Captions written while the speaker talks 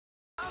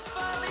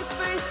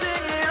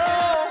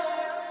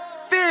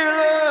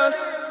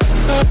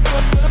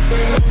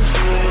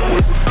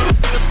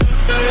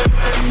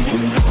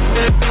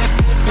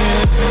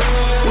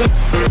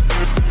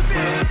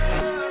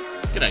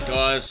G'day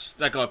guys,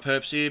 that guy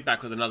Perps here,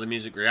 back with another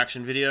music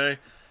reaction video.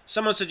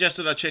 Someone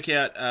suggested I check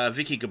out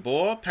Viki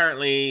Gabor.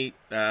 Apparently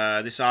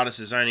this artist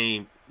is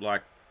only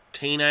like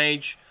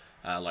teenage,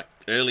 like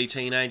early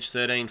teenage,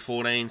 13,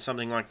 14,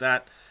 something like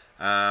that.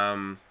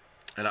 And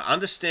I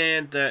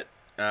understand that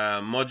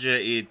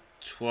Moja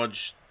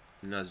twoja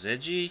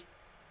nadzieja,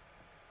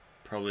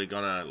 probably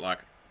gonna like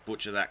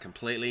butcher that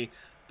completely,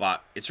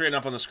 but it's written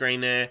up on the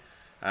screen there.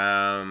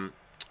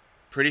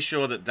 Pretty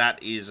sure that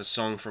that is a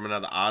song from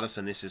another artist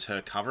and this is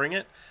her covering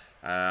it.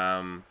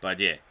 But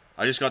yeah,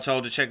 I just got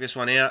told to check this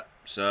one out,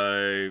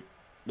 so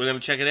we're going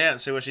to check it out and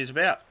see what she's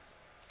about.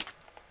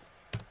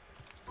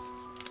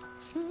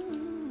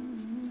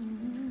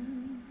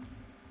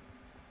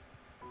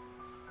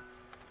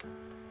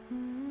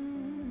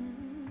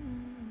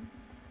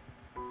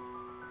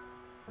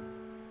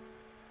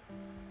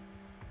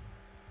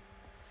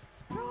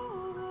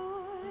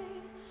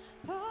 Spróbuj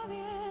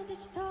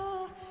powiedzieć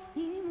to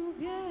i mu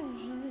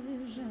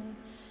wierzy, że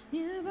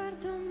nie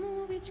warto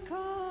mówić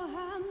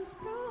kocham.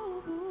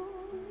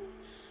 Spróbuj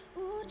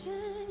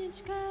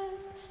uczynić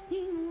gest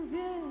i mu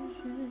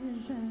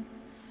wierzy, że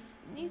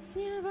nic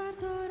nie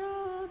warto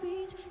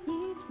robić,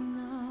 nic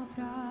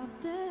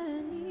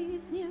naprawdę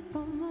nic nie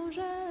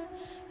pomoże,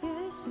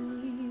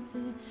 jeśli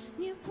ty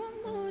nie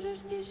pomożesz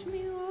dziś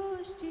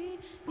miłości,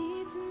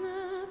 nic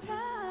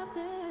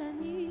naprawdę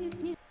nic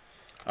nie.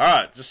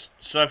 Alright, just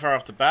so far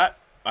off the bat,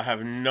 I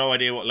have no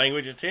idea what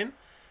language it's in.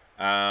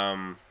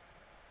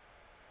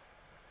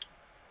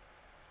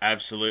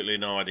 Absolutely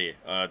no idea.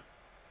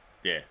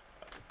 Yeah,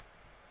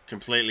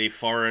 completely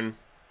foreign,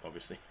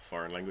 obviously,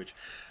 foreign language.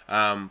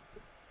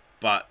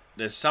 But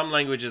there's some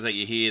languages that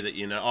you hear that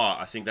you know, oh,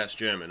 I think that's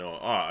German, or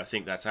oh, I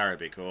think that's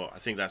Arabic, or I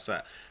think that's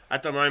that.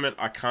 At the moment,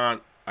 I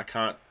can't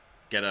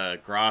get a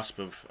grasp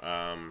of,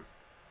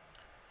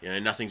 you know,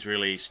 nothing's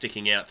really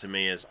sticking out to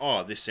me as,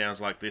 oh, this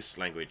sounds like this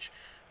language.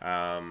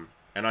 And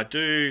I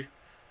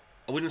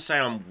wouldn't say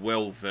I'm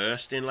well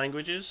versed in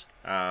languages,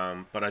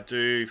 but I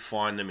do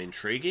find them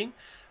intriguing.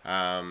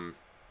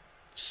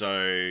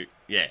 So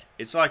yeah,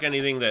 it's like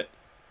anything that,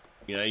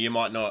 you know, you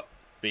might not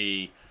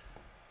be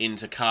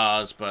into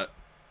cars, but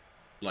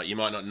like you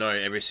might not know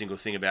every single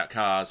thing about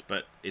cars,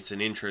 but it's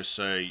an interest,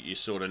 so you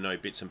sort of know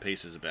bits and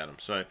pieces about them.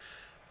 So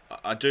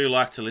I do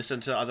like to listen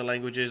to other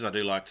languages. I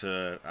do like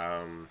to,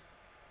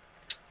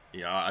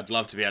 you know, I'd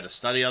love to be able to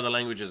study other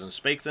languages and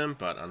speak them,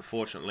 but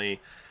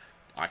unfortunately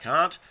I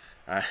can't.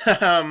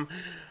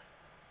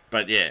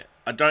 But yeah,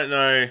 I don't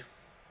know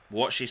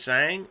what she's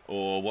saying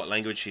or what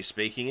language she's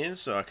speaking in,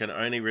 so I can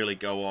only really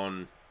go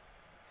on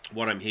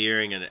what I'm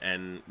hearing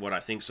and what I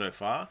think so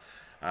far.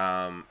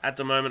 At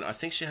the moment, I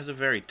think she has a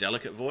very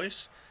delicate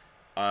voice.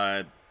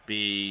 I'd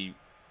be,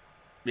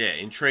 yeah,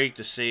 intrigued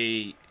to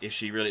see if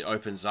she really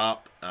opens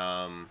up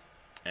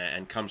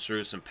and comes through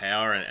with some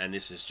power, and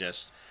this is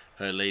just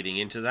her leading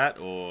into that,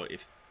 or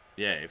if,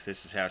 yeah, if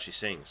this is how she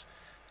sings.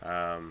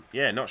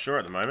 Yeah, not sure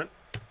at the moment.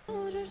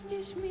 Możesz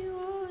dziś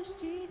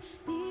miłości,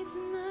 nic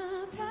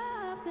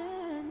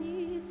naprawdę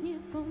nic nie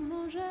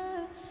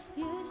pomoże,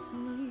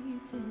 jeśli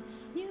ty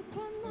nie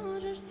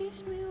pomożesz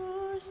dziś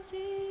miłości.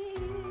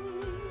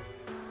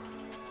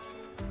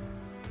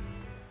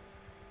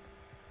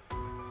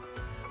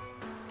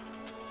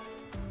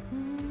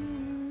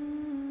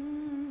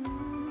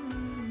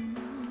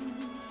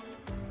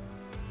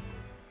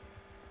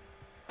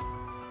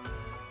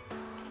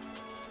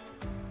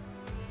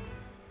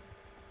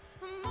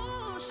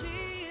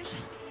 Musisz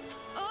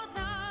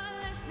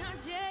odnaleźć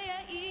nadzieję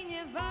i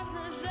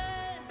nieważne, że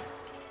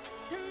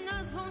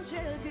nazwą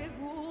ciebie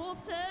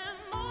głupcem.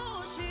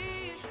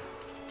 Musisz.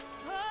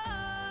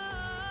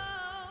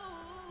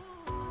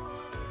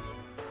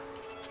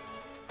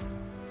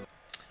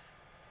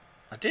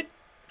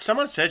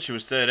 Someone said she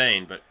was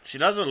 13, but she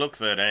doesn't look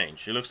 13.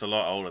 She looks a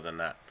lot older than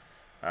that.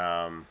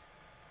 And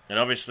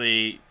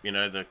obviously, you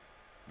know, the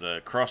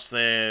cross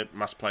there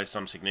must play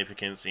some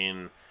significance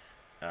in,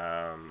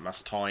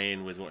 must tie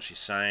in with what she's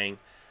saying.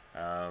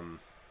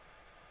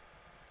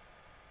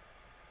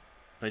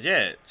 But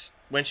yeah,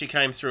 when she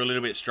came through a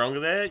little bit stronger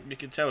there, you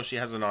could tell she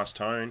has a nice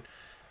tone.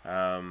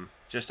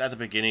 Just at the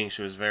beginning,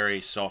 she was very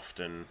soft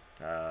and,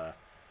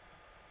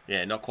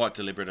 yeah, not quite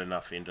deliberate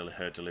enough in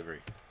her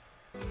delivery.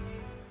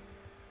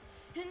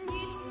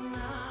 Nic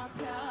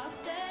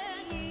naprawdę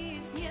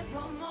nic nie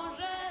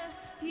pomoże,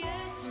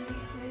 jeśli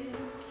ty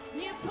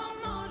nie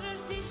pomożesz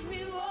dziś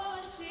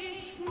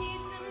miłości.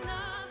 Nic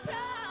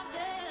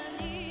naprawdę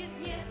nic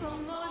nie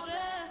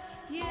pomoże,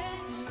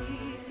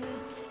 jeśli ty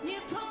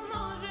nie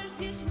pomożesz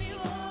dziś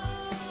miłości.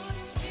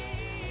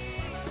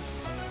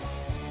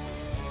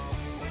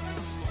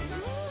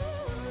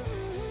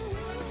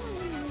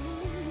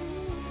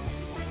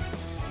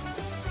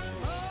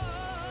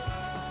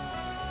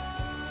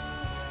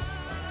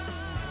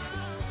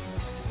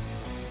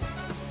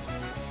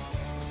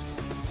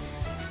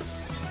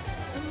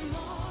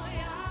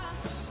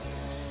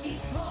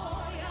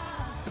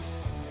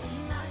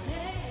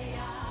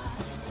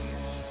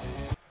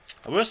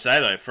 I will say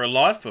though, for a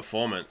live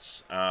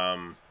performance,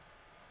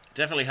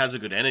 definitely has a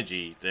good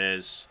energy.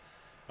 There's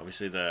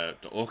obviously the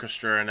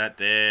orchestra and that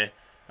there,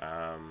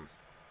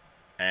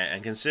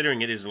 and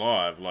considering it is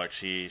live, like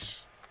she's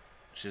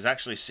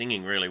actually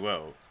singing really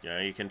well. You know,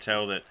 you can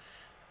tell that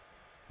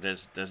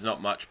there's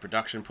not much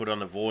production put on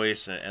the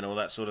voice and all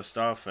that sort of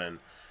stuff, and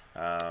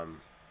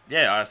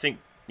yeah, I think,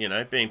 you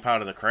know, being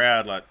part of the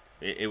crowd, like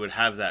it would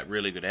have that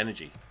really good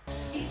energy.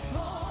 I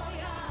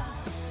twoja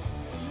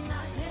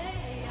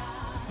nadzieja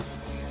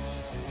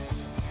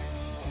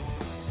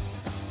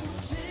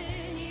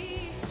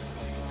uczyni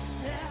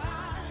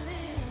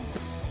realnym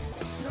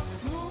krok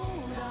w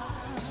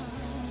murach.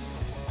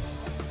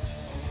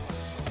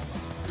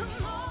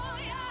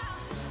 Moja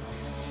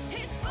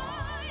i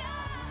twoja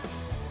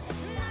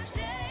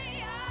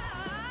nadzieja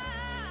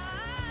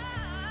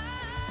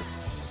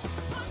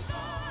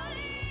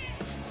pozwoli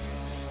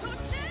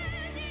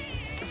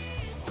uczynić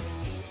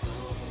dziś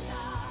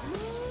cuda.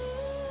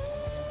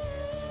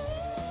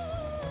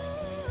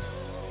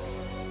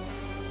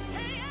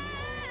 Hey, yeah.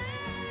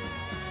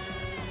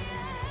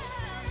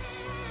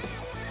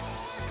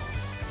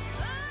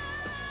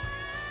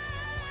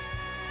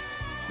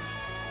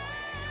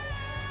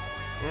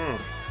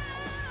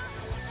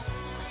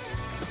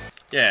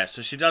 Yeah,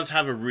 so she does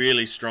have a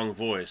really strong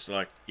voice.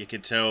 Like, you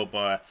could tell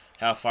by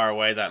how far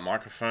away that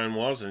microphone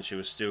was, and she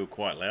was still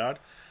quite loud.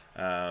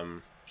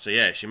 So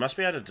yeah, she must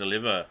be able to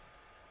deliver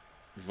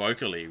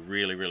vocally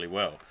really, really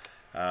well.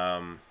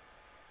 I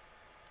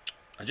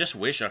just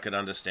wish I could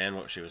understand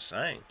what she was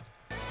saying.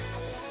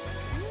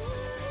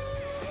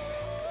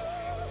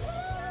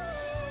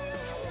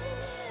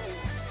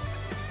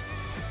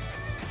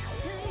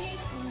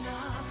 Nic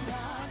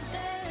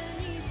naprawdę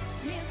nic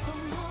nie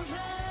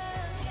pomoże.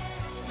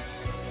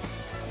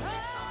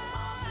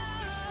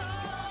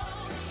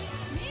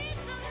 Nic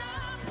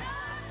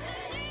naprawdę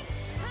nic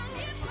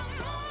nie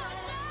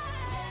pomoże.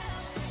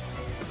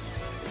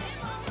 Nie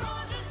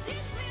pomożesz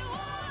dziś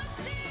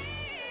miłości.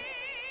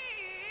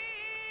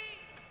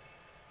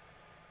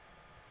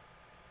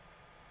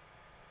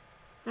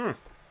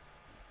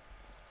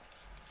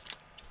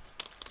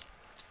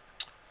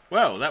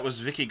 Well, that was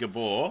Viki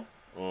Gabor,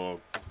 or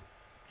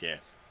yeah,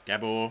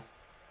 Gabor,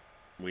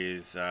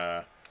 with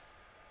not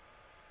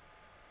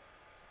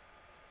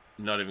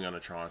even going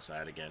to try and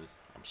say it again.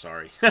 I'm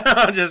sorry.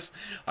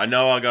 I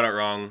know I got it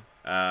wrong.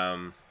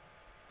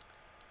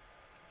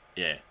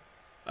 Yeah,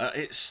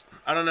 I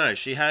don't know.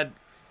 She had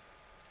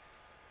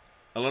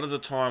a lot of the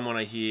time when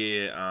I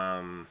hear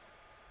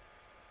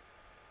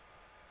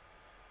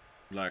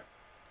like,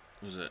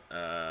 was it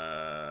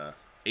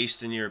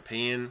Eastern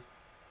European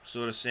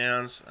sort of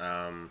sounds,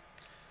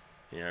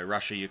 you know,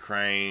 Russia,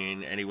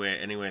 Ukraine,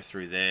 anywhere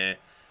through there,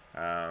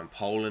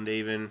 Poland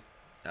even.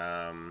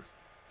 There's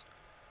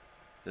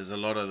a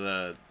lot of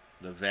the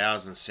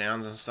vowels and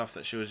sounds and stuff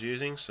that she was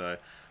using, so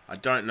I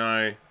don't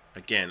know.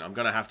 Again, I'm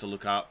gonna have to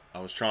look up. I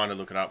was trying to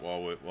look it up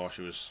while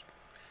she was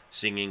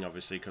singing,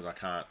 obviously, because I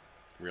can't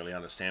really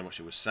understand what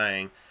she was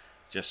saying.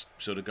 Just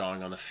sort of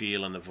going on the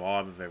feel and the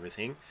vibe of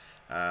everything,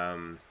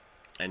 and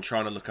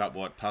trying to look up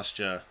what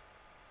Pasture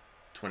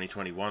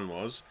 2021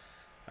 was.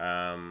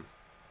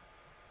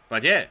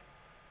 But yeah,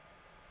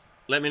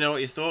 let me know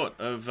what you thought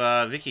of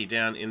Viki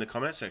down in the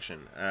comment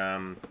section.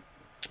 Do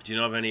you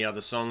know of any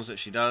other songs that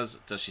she does?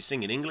 Does she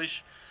sing in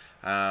English?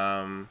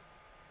 Yeah,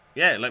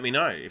 let me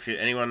know if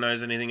anyone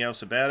knows anything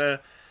else about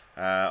her.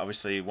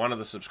 Obviously, one of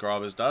the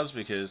subscribers does,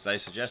 because they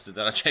suggested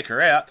that I check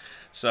her out.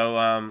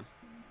 So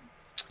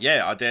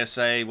yeah, I dare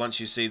say once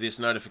you see this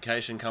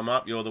notification come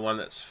up, you're the one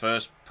that's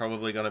first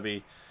probably going to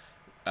be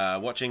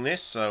watching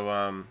this.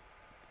 So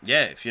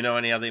yeah, if you know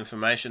any other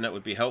information that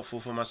would be helpful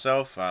for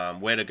myself,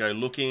 where to go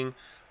looking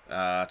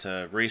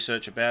to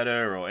research about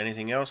her or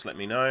anything else, let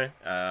me know.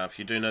 If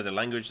you do know the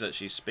language that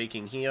she's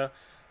speaking here,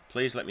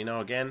 please let me know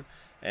again.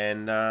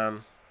 And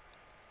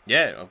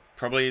yeah, I'll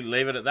probably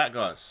leave it at that,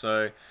 guys.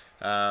 So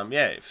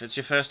yeah, if it's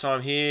your first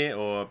time here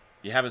or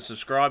you haven't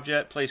subscribed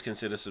yet, please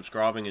consider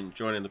subscribing and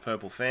joining the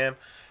Purple Fam.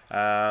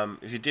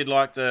 If you did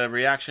like the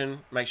reaction,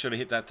 make sure to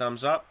hit that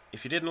thumbs up.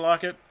 If you didn't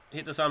like it,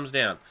 hit the thumbs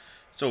down.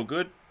 It's all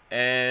good.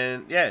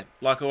 And yeah,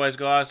 like always,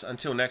 guys,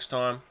 until next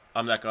time,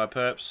 I'm that guy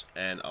Perps,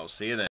 and I'll see you then.